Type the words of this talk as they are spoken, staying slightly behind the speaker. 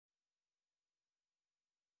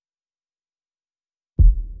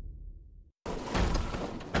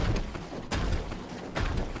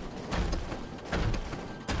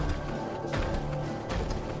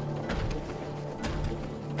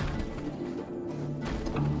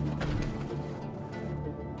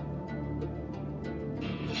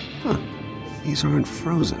These aren't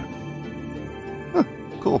frozen. Huh,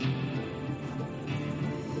 cool.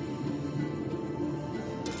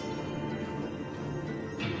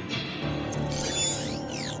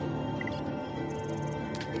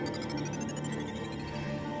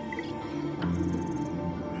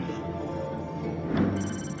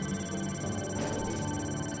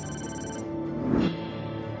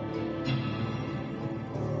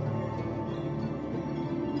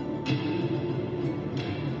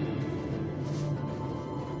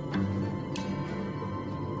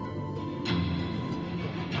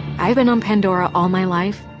 I've been on Pandora all my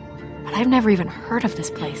life, but I've never even heard of this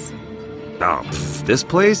place. Oh, this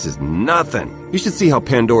place is nothing. You should see how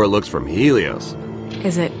Pandora looks from Helios.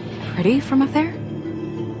 Is it pretty from up there?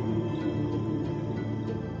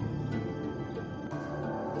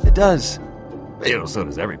 It does. You know, so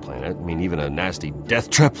does every planet. I mean, even a nasty death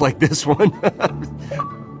trap like this one.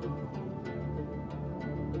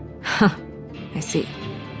 Huh. I see.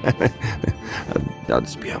 I'll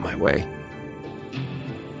just be on my way.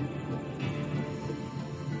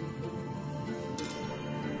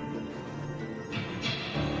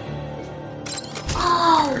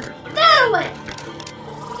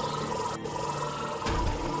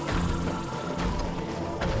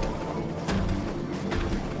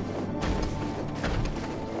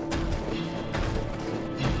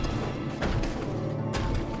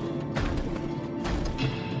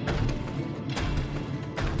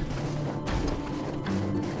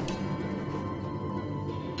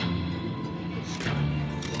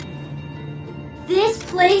 This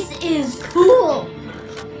place is cool!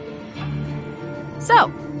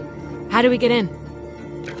 So, how do we get in?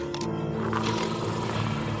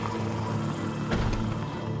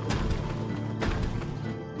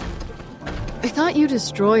 I thought you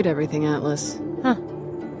destroyed everything, Atlas. Huh.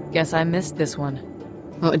 Guess I missed this one.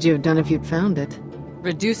 What would you have done if you'd found it?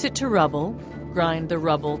 Reduce it to rubble, grind the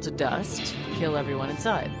rubble to dust, kill everyone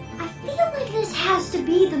inside. I feel like this has to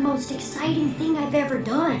be the most exciting thing I've ever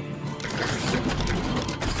done.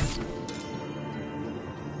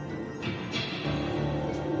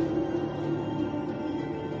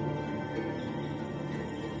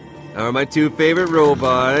 How are my two favorite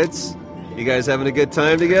robots? You guys having a good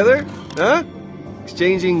time together? Huh?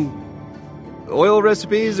 Exchanging oil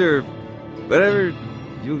recipes or whatever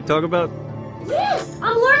you talk about? Yes!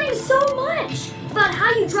 I'm learning so much! About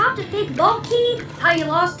how you dropped a fake vault key, how you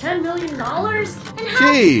lost $10 million, and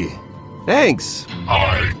how— Gee, thanks.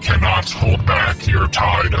 I cannot hold back your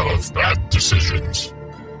tide of bad decisions.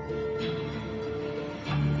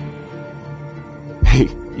 Hey,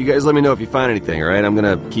 you guys let me know if you find anything, alright? I'm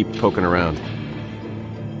gonna keep poking around.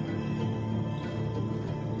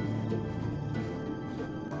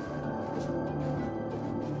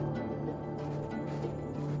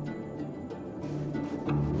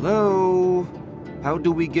 Hello? How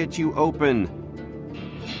do we get you open?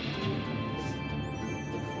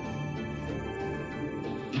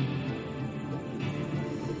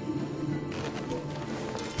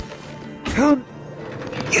 Come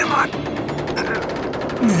on!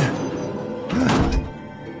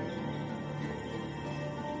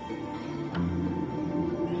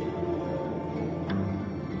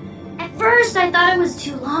 At first I thought it was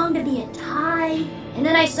too long to be a tie, and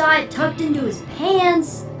then I saw it tucked into his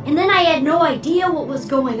pants, and then I had no idea what was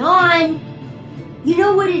going on. You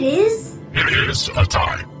know what it is? It is a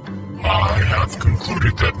tie. I have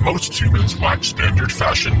concluded that most humans lack standard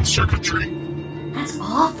fashion circuitry. That's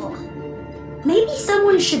awful. Maybe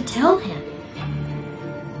someone should tell him.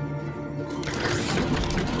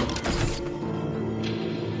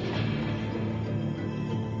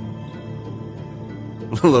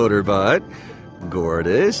 Loaderbot,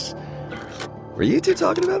 Gordish. Were you two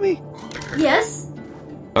talking about me? Yes?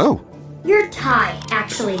 Oh. Your tie,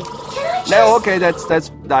 actually. Can I just— No, okay,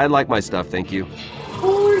 that's, I like my stuff, thank you.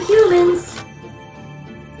 For humans.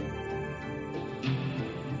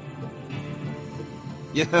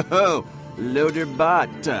 Yo,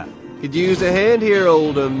 Loaderbot. Could you use a hand here,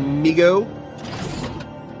 old amigo?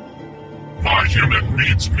 My human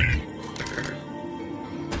needs me.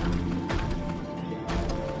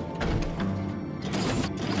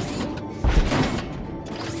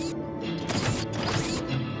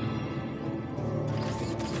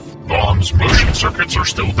 Bomb's motion circuits are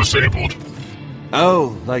still disabled.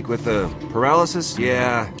 Oh, like with the paralysis?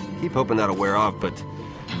 Yeah, keep hoping that'll wear off, but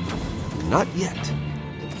not yet.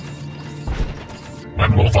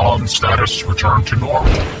 When will Vaughn's status return to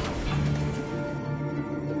normal?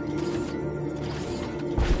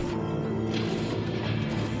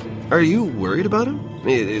 Are you worried about him?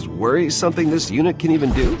 Is worry something this unit can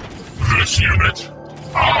even do? This unit?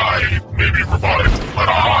 I may be robotic, but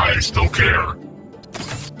I still care.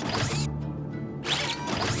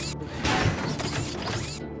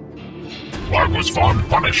 Why was Vaughn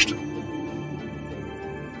punished?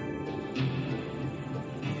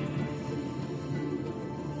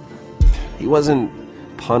 He wasn't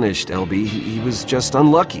punished, LB. He was just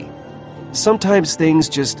unlucky. Sometimes things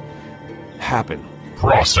just happen.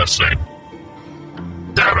 Processing.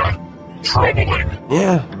 Data. Troubling.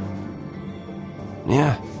 Yeah.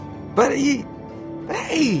 But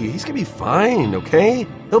he's gonna be fine, okay?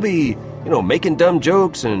 He'll be, making dumb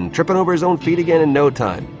jokes and tripping over his own feet again in no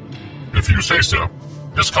time. If you say so.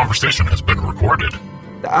 This conversation has been recorded.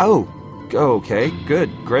 Oh, okay, good,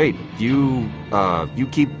 great. You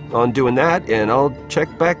keep on doing that, and I'll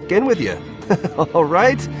check back in with you. All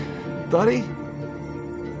right, buddy?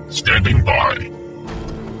 Standing by.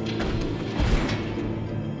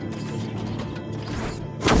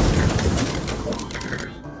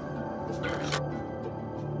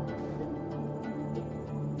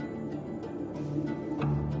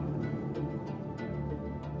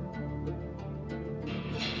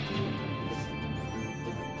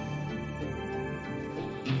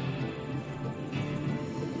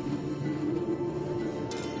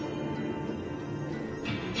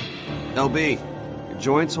 LB, your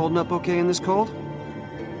joints holding up okay in this cold? No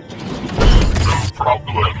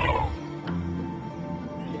problemo.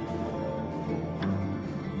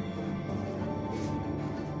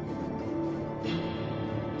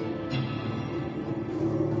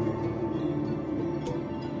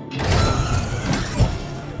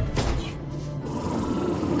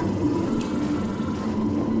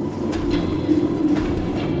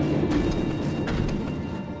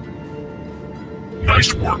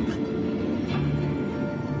 Nice work.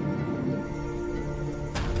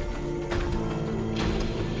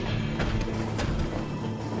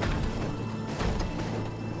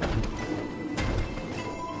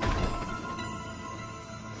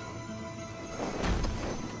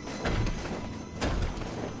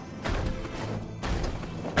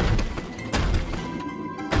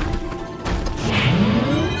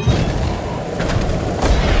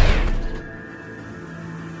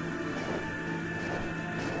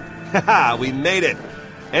 Haha, we made it!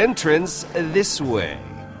 Entrance this way.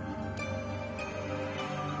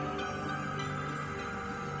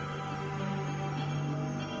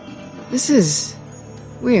 This is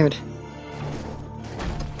weird.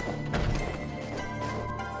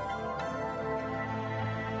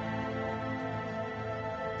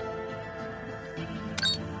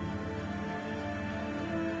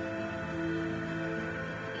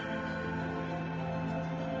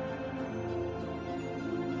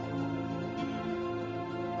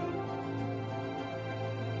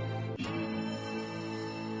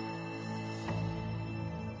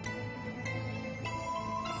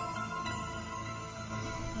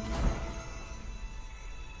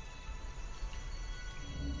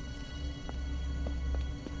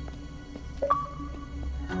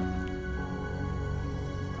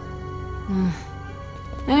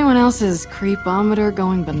 Anyone else's creepometer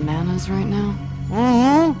going bananas right now?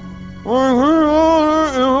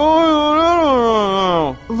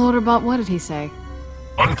 Loaderbot, what did he say?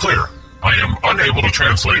 Unclear. I am unable to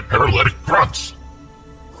translate paralytic grunts.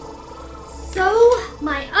 So,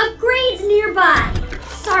 my upgrade's nearby.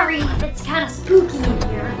 Sorry if it's kind of spooky in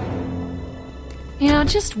here.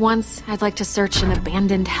 Just once, I'd like to search an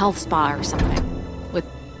abandoned health spa or something. With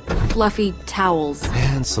fluffy towels.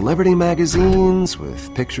 And celebrity magazines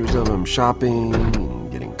with pictures of them shopping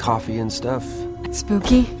and getting coffee and stuff.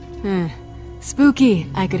 Spooky? Spooky,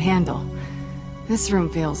 I could handle. This room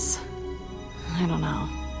feels... I don't know.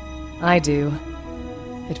 I do.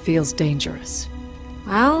 It feels dangerous.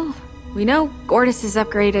 Well, we know Gortys's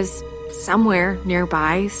upgrade is somewhere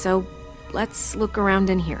nearby, so let's look around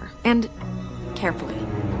in here. And carefully.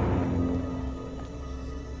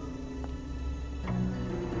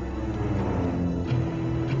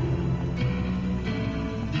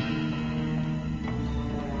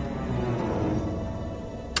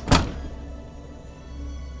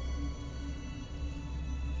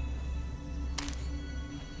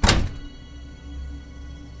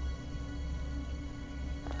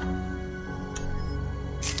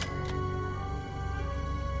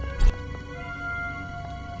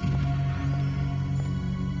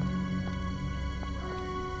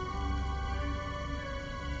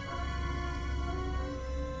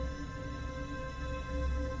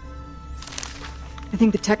 I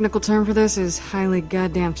think the technical term for this is highly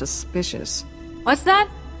goddamn suspicious. What's that?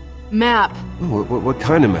 Map. What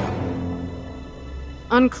kind of map?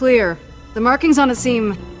 Unclear. The markings on it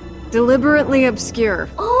seem deliberately obscure.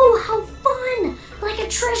 Oh, how fun! Like a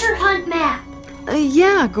treasure hunt map.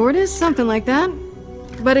 Yeah, Gortys, something like that.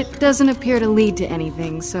 But it doesn't appear to lead to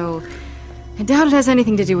anything, so I doubt it has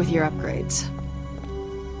anything to do with your upgrades.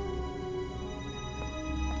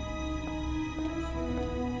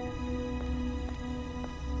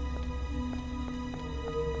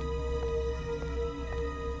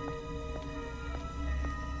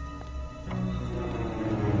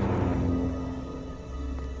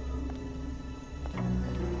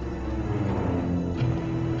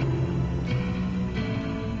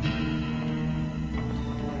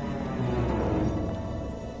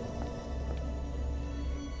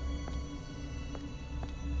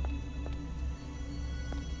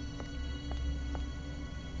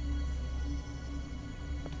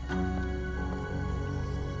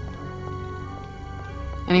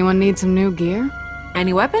 Anyone need some new gear?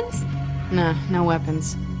 Any weapons? Nah, no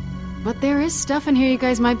weapons. But there is stuff in here you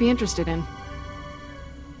guys might be interested in.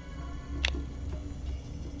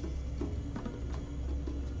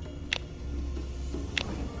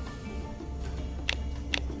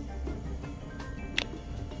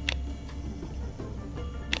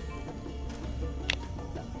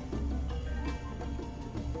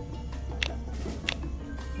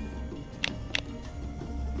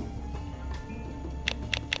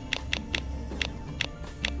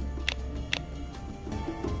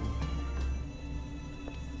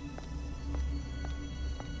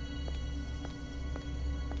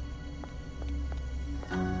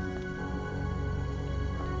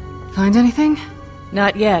 Find anything?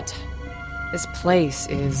 Not yet. This place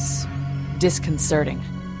is disconcerting.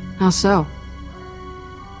 How so?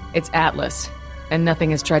 It's Atlas, and nothing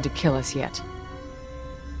has tried to kill us yet.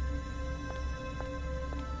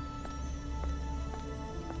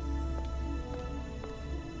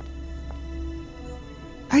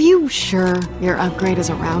 Are you sure your upgrade is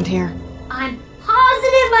around here? I'm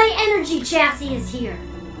positive my energy chassis is here.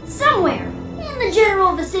 Somewhere in the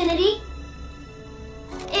general vicinity.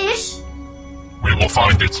 Ish. We will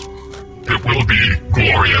find it. It will be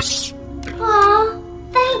glorious. Aw,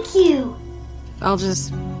 thank you. I'll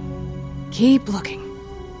just keep looking.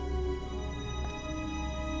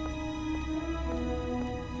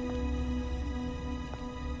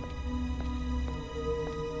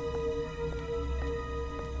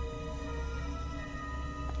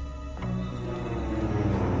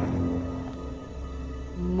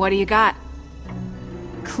 What do you got?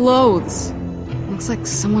 Clothes. Looks like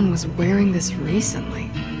someone was wearing this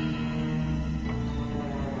recently.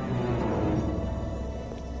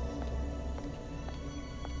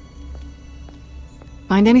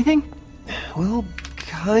 Find anything? Well,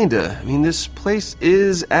 kinda. I mean, this place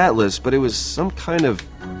is Atlas, but it was some kind of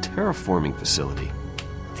terraforming facility.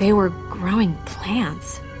 They were growing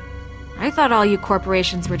plants. I thought all you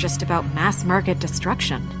corporations were just about mass market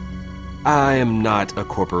destruction. I am not a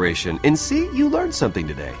corporation. And see, you learned something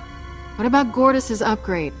today. What about Gortys'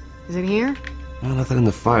 upgrade? Is it here? Well, nothing in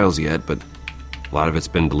the files yet, but a lot of it's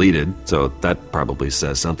been deleted, so that probably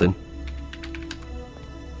says something.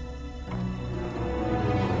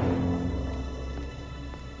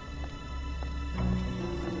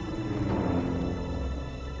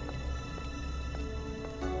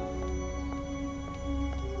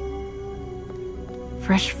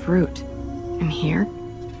 Fresh fruit. In here?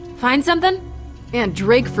 Find something? Yeah,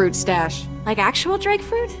 Drake fruit stash. Like actual drake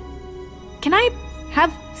fruit? Can I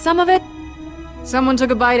have some of it? Someone took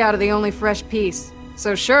a bite out of the only fresh piece.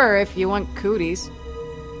 So sure, if you want cooties.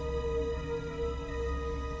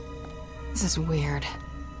 This is weird.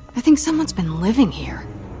 I think someone's been living here.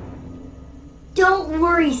 Don't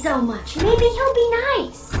worry so much. Maybe he'll be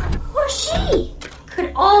nice. Or she.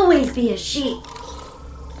 Could always be a she.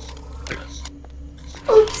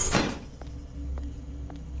 Oops.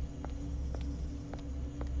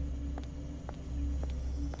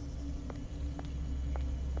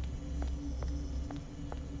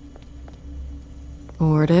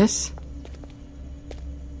 Gortys?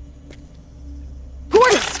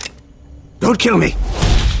 Gortys! Don't kill me!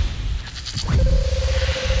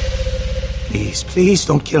 Please, please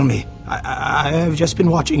don't kill me. I've just been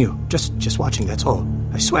watching you. Just watching, that's all.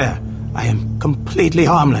 I swear, I am completely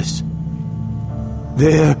harmless.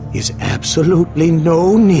 There is absolutely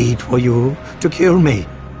no need for you to kill me.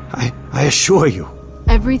 I assure you.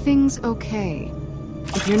 Everything's okay.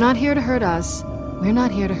 If you're not here to hurt us, we're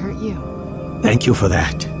not here to hurt you. Thank you for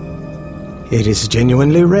that. It is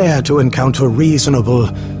genuinely rare to encounter reasonable,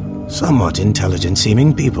 somewhat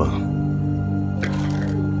intelligent-seeming people.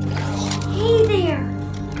 Hey there.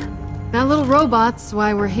 That little robot's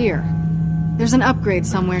why we're here. There's an upgrade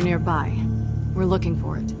somewhere nearby. We're looking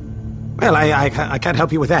for it. Well, I can't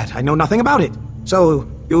help you with that. I know nothing about it. So,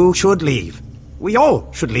 you should leave. We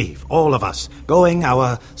all should leave, all of us, going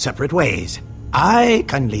our separate ways. I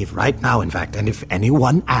can leave right now, in fact, and if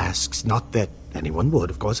anyone asks, not that anyone would,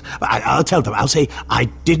 of course, I'll tell them. I'll say, I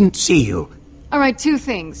didn't see you. All right, two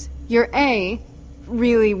things. You're A,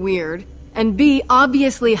 really weird, and B,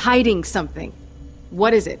 obviously hiding something.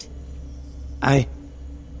 What is it?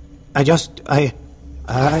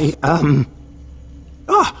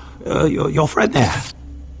 Your friend there.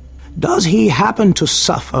 Does he happen to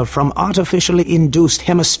suffer from artificially induced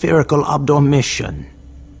hemispherical abdormission?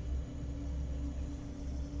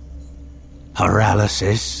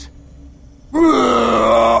 Paralysis?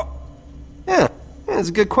 Yeah, that's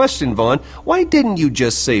a good question, Vaughn. Why didn't you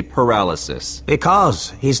just say paralysis?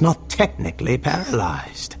 Because he's not technically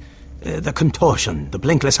paralyzed. The contortion, the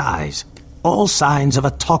blinkless eyes, all signs of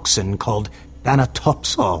a toxin called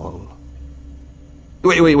thanatopsol.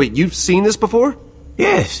 Wait, you've seen this before?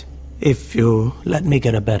 Yes, if you let me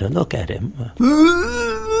get a better look at him.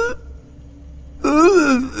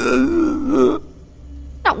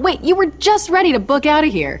 No, wait, you were just ready to book out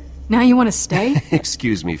of here. Now you want to stay?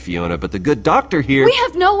 Excuse me, Fiona, but the good doctor here... We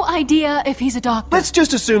have no idea if he's a doctor. Let's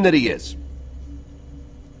just assume that he is.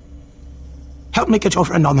 Help me get your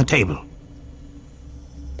friend on the table.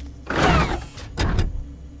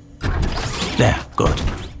 There, good.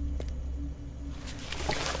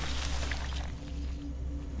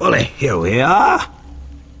 Bully, here we are.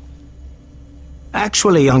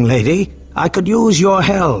 Actually, young lady, I could use your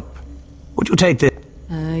help. Would you take this?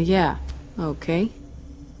 Yeah. Okay.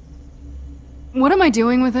 What am I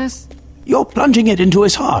doing with this? You're plunging it into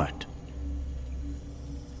his heart.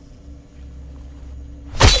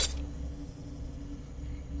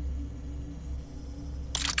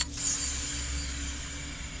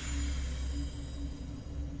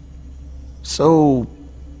 So,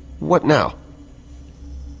 what now?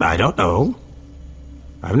 I don't know.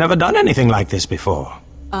 I've never done anything like this before.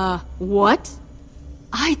 What?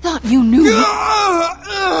 I thought you knew.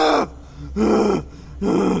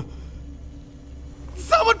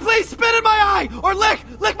 Someone please spit in my eye! Or lick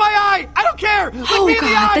my eye! I don't care! Lick Oh me in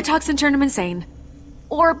the god, eye! the toxin turned him insane.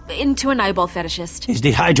 Or into an eyeball fetishist. He's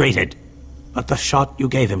dehydrated. But the shot you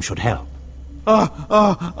gave him should help.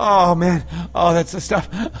 Oh, man. Oh, that's the stuff.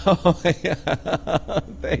 Oh, my God.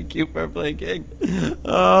 Thank you for blinking.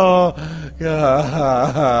 Oh,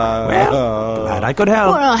 God. Well, glad I could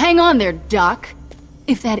help. Well, hang on there, Doc.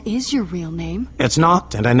 If that is your real name. It's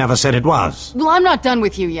not, and I never said it was. Well, I'm not done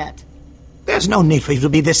with you yet. There's no need for you to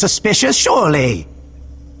be this suspicious, surely.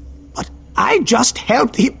 But I just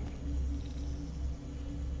helped him.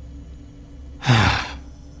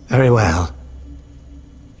 Very well.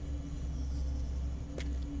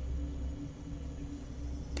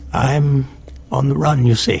 I'm on the run,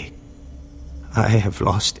 you see. I have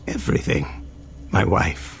lost everything. My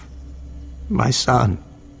wife, my son,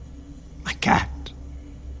 my cat.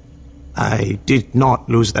 I did not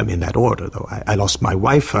lose them in that order, though. I lost my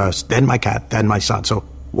wife first, then my cat, then my son. So,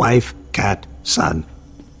 wife, cat, son.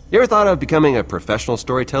 You ever thought of becoming a professional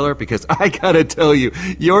storyteller? Because I gotta tell you,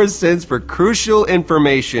 your sense for crucial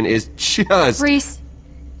information is just... Reese.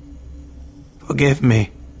 Forgive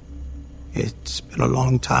me. It's been a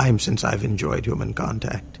long time since I've enjoyed human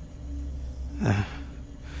contact.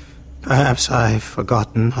 Perhaps I've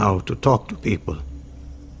forgotten how to talk to people.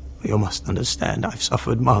 You must understand, I've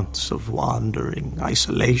suffered months of wandering,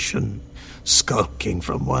 isolation, skulking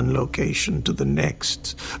from one location to the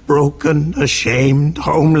next, broken, ashamed,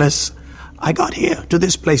 homeless. I got here, to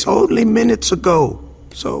this place, only minutes ago,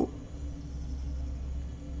 so...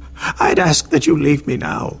 I'd ask that you leave me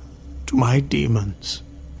now, to my demons,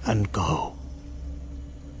 and go.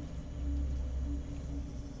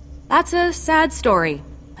 That's a sad story,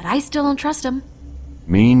 but I still don't trust him.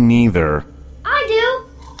 Me neither. I do.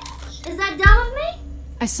 Is that dumb of me?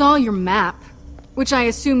 I saw your map, which I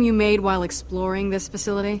assume you made while exploring this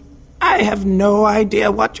facility. I have no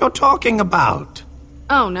idea what you're talking about.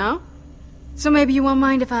 Oh, no? So maybe you won't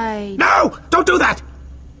mind if I... No! Don't do that!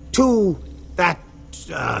 To that,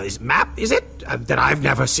 map, is it? That I've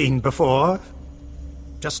never seen before.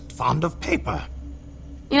 Just fond of paper.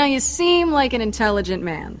 You know, you seem like an intelligent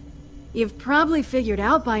man. You've probably figured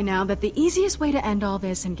out by now that the easiest way to end all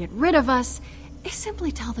this and get rid of us is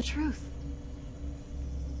simply tell the truth.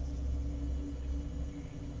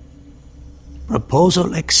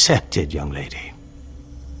 Proposal accepted, young lady.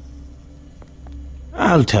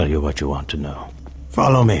 I'll tell you what you want to know.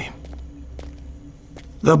 Follow me.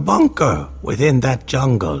 The bunker within that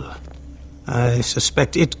jungle. I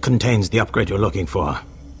suspect it contains the upgrade you're looking for.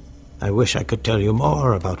 I wish I could tell you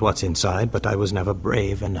more about what's inside, but I was never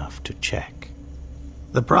brave enough to check.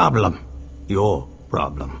 The problem, your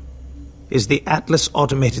problem, is the Atlas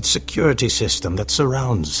automated security system that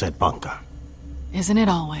surrounds said bunker. Isn't it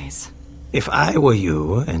always? If I were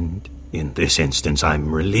you, and in this instance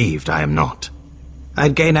I'm relieved I am not,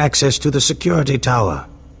 I'd gain access to the security tower,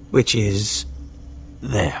 which is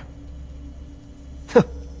there.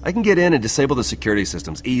 I can get in and disable the security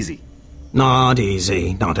systems. Easy. Not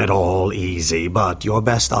easy, not at all easy, but your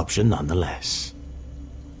best option nonetheless.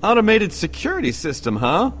 Automated security system,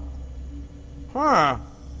 huh? Huh.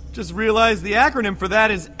 Just realized the acronym for that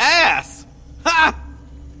is ASS! Ha!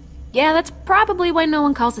 Yeah, that's probably why no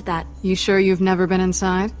one calls it that. You sure you've never been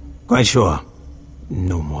inside? Quite sure.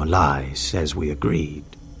 No more lies, as we agreed.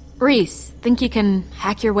 Reese, think you can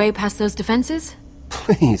hack your way past those defenses?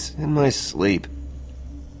 Please, in my sleep.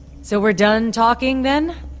 So we're done talking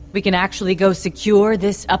then? We can actually go secure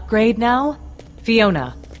this upgrade now?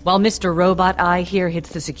 Fiona, while Mr. Robot Eye here hits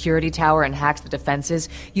the security tower and hacks the defenses,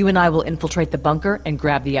 you and I will infiltrate the bunker and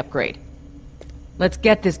grab the upgrade. Let's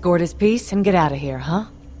get this Gortys piece and get out of here, huh?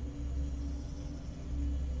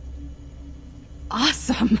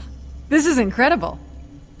 Awesome! This is incredible.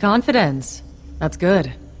 Confidence. That's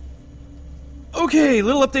good. Okay,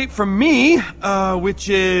 little update from me, which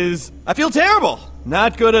is... I feel terrible!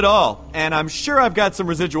 Not good at all. And I'm sure I've got some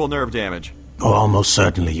residual nerve damage. Oh, almost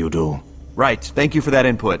certainly you do. Right, thank you for that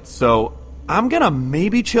input. So, I'm gonna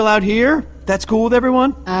maybe chill out here? That's cool with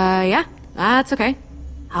everyone? Yeah. That's okay.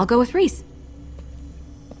 I'll go with Reese.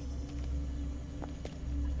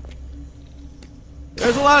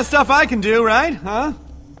 There's a lot of stuff I can do, right? Huh?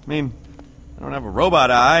 I mean, I don't have a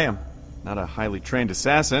robot eye. I'm not a highly trained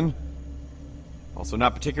assassin. Also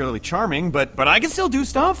not particularly charming, but I can still do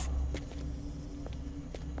stuff.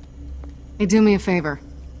 Hey, do me a favor.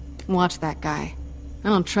 Watch that guy. I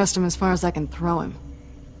don't trust him as far as I can throw him.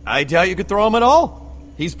 I doubt you could throw him at all.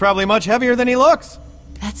 He's probably much heavier than he looks.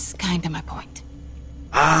 That's kinda my point.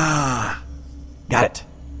 Ah, got it.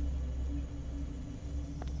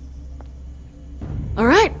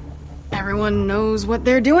 Alright. Everyone knows what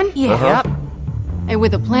they're doing? Yeah. Yep. And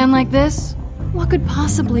with a plan like this, what could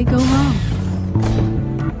possibly go wrong?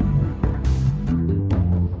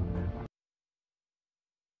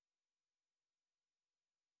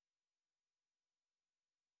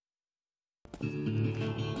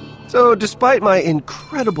 So, despite my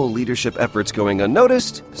incredible leadership efforts going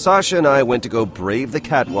unnoticed, Sasha and I went to go brave the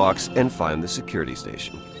catwalks and find the security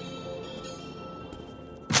station.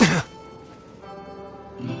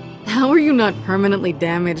 How are you not permanently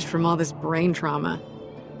damaged from all this brain trauma?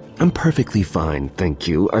 I'm perfectly fine, thank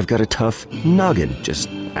you. I've got a tough noggin. Just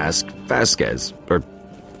ask Vasquez. Or,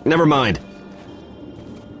 never mind.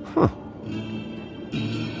 Huh.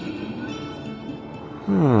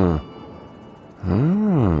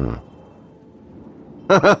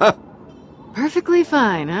 Perfectly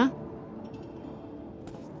fine, huh?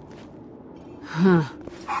 Huh.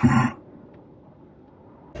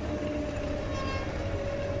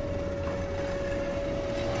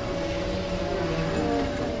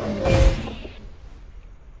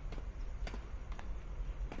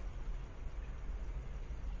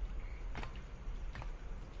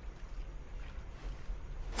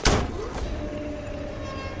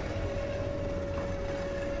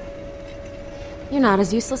 You're not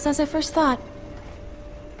as useless as I first thought.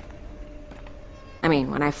 I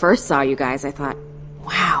mean, when I first saw you guys, I thought,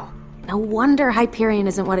 wow, no wonder Hyperion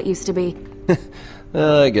isn't what it used to be.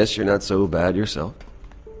 I guess you're not so bad yourself.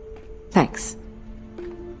 Thanks.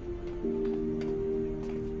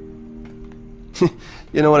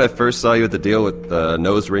 You know, when I first saw you at the deal with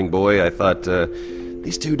Nose Ring Boy, I thought,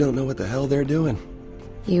 these two don't know what the hell they're doing.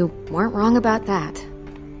 You weren't wrong about that.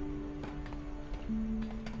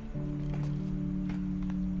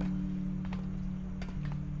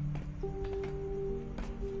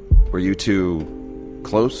 Were you two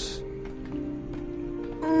close?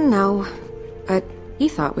 No, but he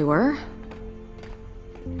thought we were.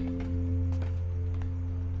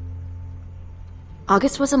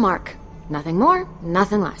 August was a mark. Nothing more,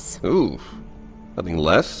 nothing less. Ooh, nothing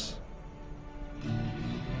less?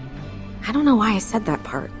 I don't know why I said that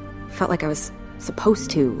part. Felt like I was supposed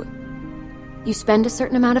to. You spend a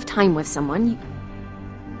certain amount of time with someone,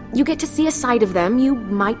 you get to see a side of them you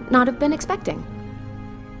might not have been expecting.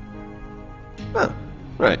 Oh,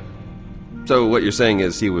 right. So what you're saying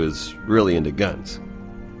is he was really into guns?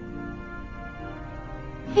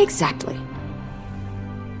 Exactly.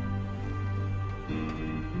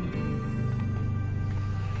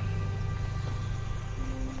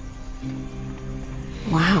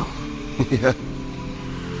 Wow. Yeah.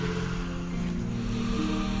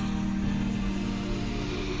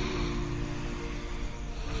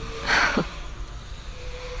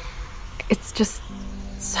 It's just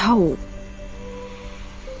so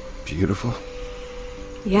beautiful?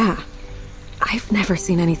 Yeah. I've never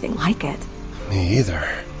seen anything like it. Me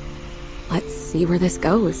either. Let's see where this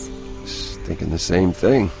goes. Just thinking the same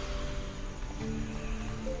thing.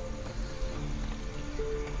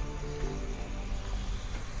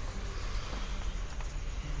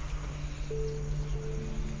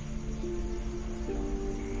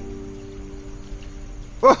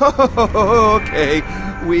 Okay,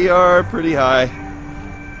 we are pretty high.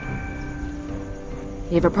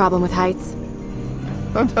 You have a problem with heights?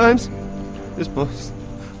 Sometimes. Just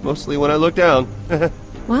mostly when I look down.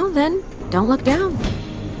 Well then, don't look down.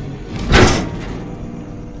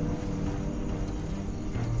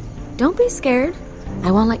 Don't be scared.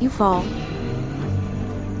 I won't let you fall.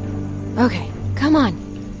 Okay, come on.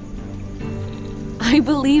 I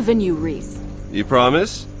believe in you, Reese. You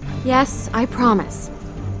promise? Yes, I promise.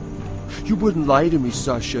 You wouldn't lie to me,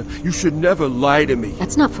 Sasha. You should never lie to me.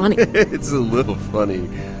 That's not funny. It's a little funny.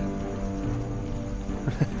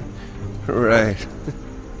 Right.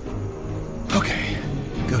 Okay,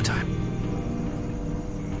 go time.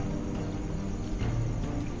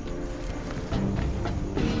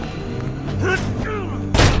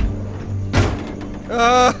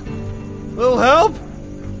 Little help?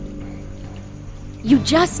 You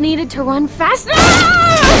just needed to run faster!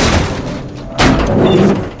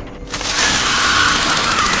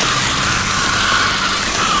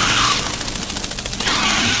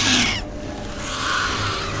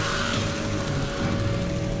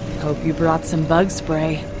 Hope you brought some bug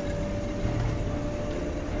spray.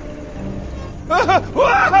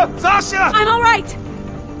 Sasha! I'm alright!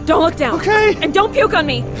 Don't look down. Okay. And don't puke on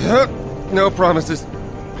me. No promises.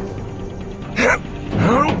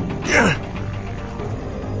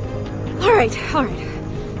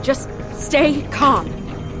 Alright. Just stay calm.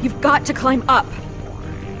 You've got to climb up.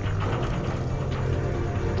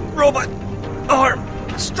 Robot arm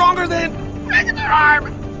stronger than regular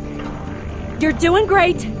arm. You're doing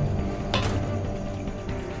great.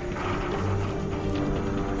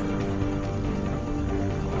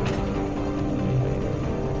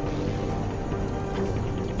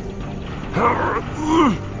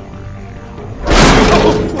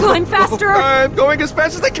 Climb faster! I'm going as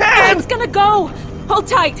fast as I can! It's gonna go! Hold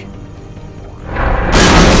tight!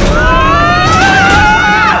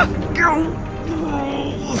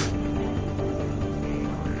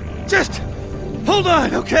 Just hold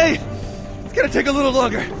on, okay? It's gonna take a little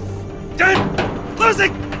longer. I'm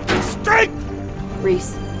losing strength!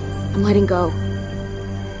 Reese, I'm letting go.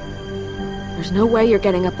 There's no way you're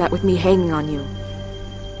getting up that with me hanging on you.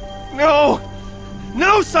 No!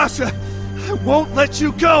 No, Sasha! I won't let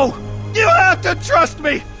you go! You have to trust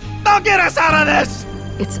me! I'll get us out of this!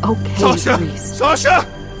 It's okay, Sasha! Reese. Sasha!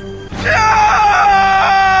 No!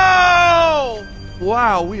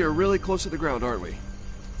 Wow, we are really close to the ground, aren't we?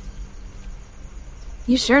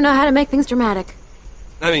 You sure know how to make things dramatic.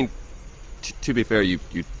 I mean, to be fair, you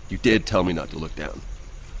did tell me not to look down.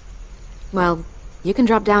 Well, you can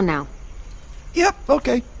drop down now. Yep,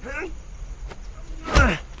 okay.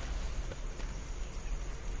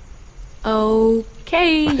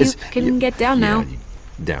 Okay, you can get down now.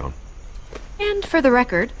 Down. And for the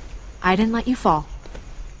record, I didn't let you fall.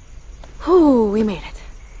 Whew, we made it.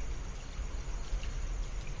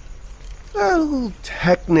 Well,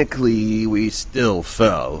 technically, we still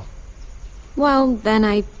fell. Well, then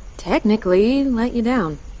I technically let you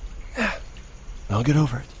down. I'll get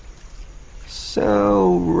over it.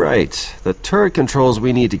 So, right. The turret controls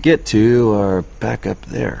we need to get to are back up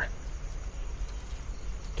there.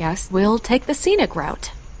 Guess we'll take the scenic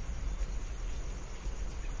route.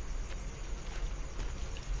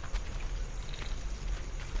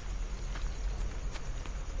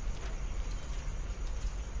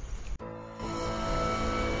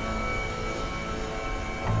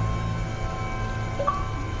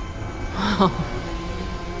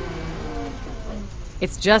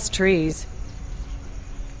 It's just trees.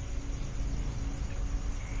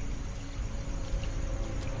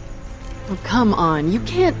 Oh, come on. You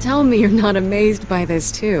can't tell me you're not amazed by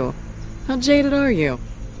this, too. How jaded are you?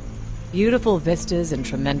 Beautiful vistas and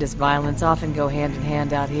tremendous violence often go hand in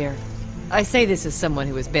hand out here. I say this as someone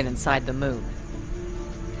who has been inside the moon.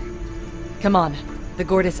 Come on. The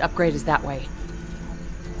Gortys upgrade is that way.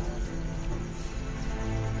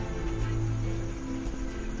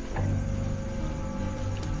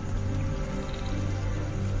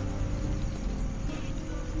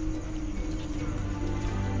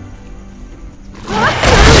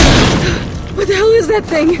 What the hell is that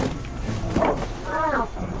thing?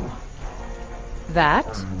 That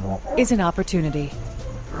is an opportunity.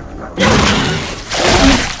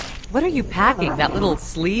 What are you packing? That little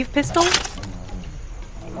sleeve pistol?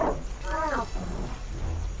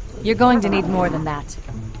 You're going to need more than that.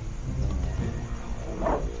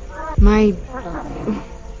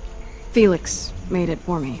 Felix made it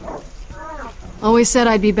for me. Always said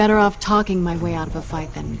I'd be better off talking my way out of a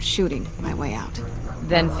fight than shooting my way out.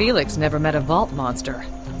 Then Felix never met a vault monster.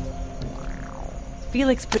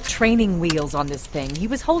 Felix put training wheels on this thing. He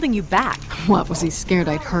was holding you back. What, was he scared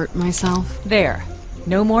I'd hurt myself? There.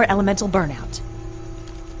 No more elemental burnout.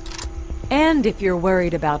 And if you're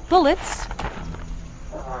worried about bullets...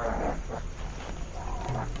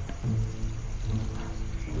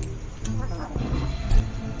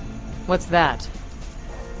 What's that?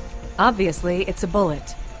 Obviously, it's a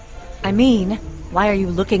bullet. I mean, why are you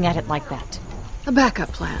looking at it like that? A backup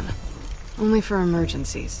plan. Only for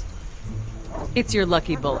emergencies. It's your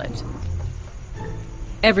lucky bullet.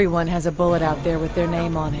 Everyone has a bullet out there with their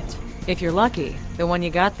name on it. If you're lucky, the one you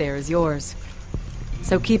got there is yours.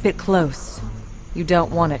 So keep it close. You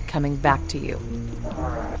don't want it coming back to you.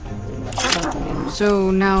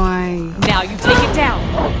 So now Now you take it down!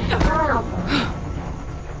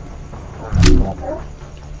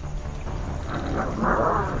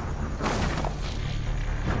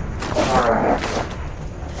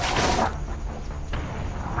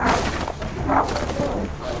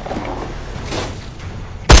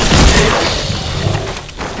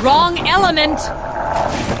 Wrong element!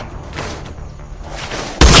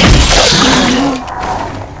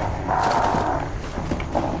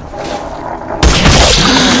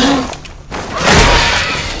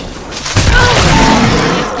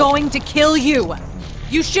 It's going to kill you!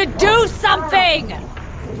 You should do something!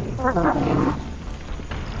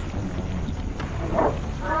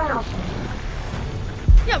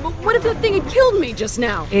 Yeah, but what if that thing had killed me just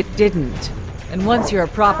now? It didn't. And once you're a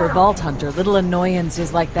proper Vault Hunter, little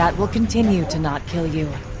annoyances like that will continue to not kill you.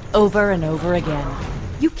 Over and over again.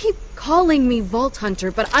 You keep calling me Vault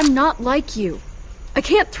Hunter, but I'm not like you. I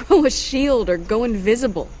can't throw a shield or go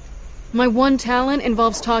invisible. My one talent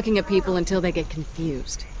involves talking at people until they get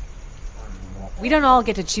confused. We don't all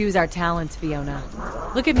get to choose our talents, Fiona.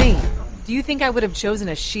 Look at me. Do you think I would have chosen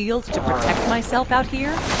a shield to protect myself out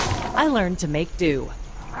here? I learned to make do.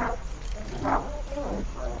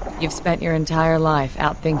 You've spent your entire life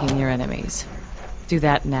outthinking your enemies. Do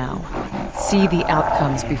that now. See the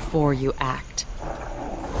outcomes before you act.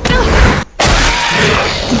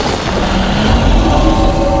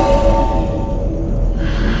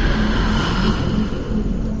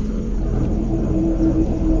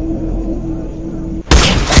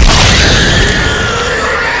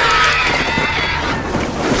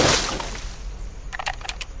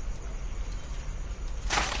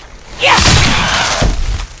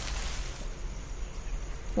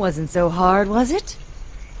 Wasn't so hard, was it?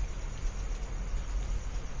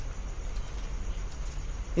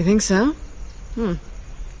 You think so?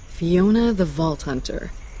 Fiona the Vault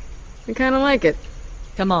Hunter. I kinda like it.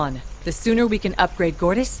 Come on. The sooner we can upgrade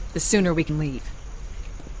Gortys, the sooner we can leave.